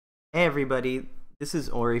Hey everybody, this is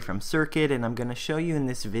Ori from Circuit, and I'm going to show you in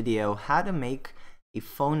this video how to make a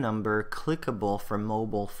phone number clickable for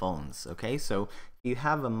mobile phones. Okay, so if you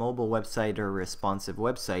have a mobile website or a responsive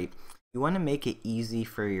website, you want to make it easy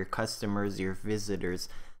for your customers, your visitors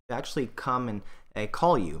to actually come and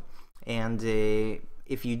call you. And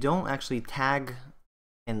if you don't actually tag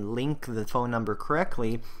and link the phone number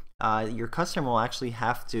correctly, your customer will actually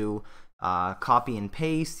have to copy and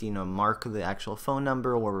paste, mark the actual phone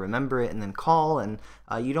number or remember it and then call, and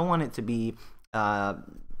you don't want it to be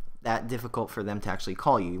that difficult for them to actually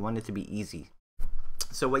call you. You want it to be easy.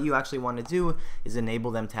 So what you actually want to do is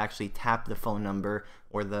enable them to actually tap the phone number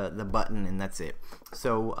or the button, and that's it.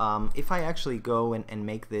 So if I actually go and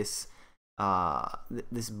make this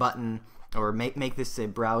this button, or make this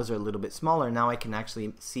browser a little bit smaller, now I can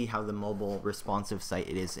actually see how the mobile responsive site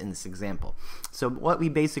it is in this example. So what we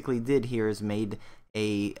basically did here is made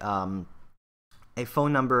a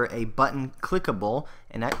phone number, a button clickable,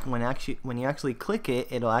 and when you actually click it,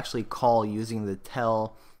 it'll actually call using the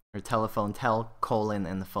telephone colon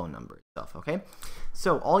and the phone number itself. Okay,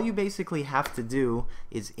 so all you basically have to do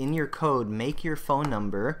is in your code make your phone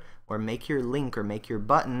number, or make your link, or make your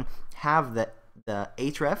button have the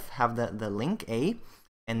href, have the link A,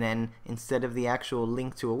 and then instead of the actual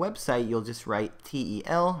link to a website, you'll just write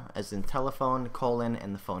tel as in telephone colon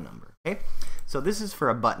and the phone number. Okay, so this is for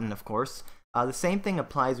a button, of course. The same thing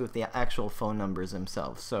applies with the actual phone numbers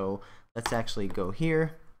themselves. So let's actually go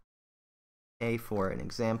here, okay, for an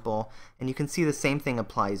example, and you can see the same thing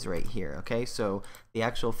applies right here. Okay, so the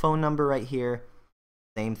actual phone number right here,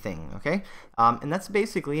 same thing. Okay, and that's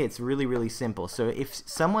basically, it's really simple. So if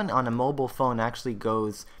someone on a mobile phone actually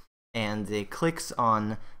goes and clicks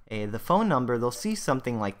on the phone number, they'll see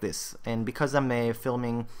something like this. And because I'm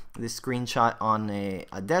filming this screenshot on a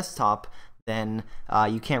desktop, then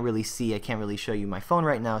you can't really see, I can't really show you my phone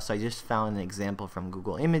right now, so I just found an example from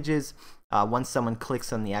Google Images. Once someone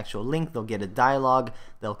clicks on the actual link, they'll get a dialog,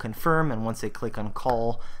 they'll confirm, and once they click on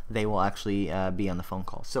call, they will actually be on the phone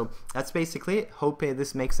call. So that's basically it. Hope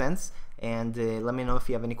this makes sense, and let me know if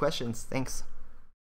you have any questions. Thanks.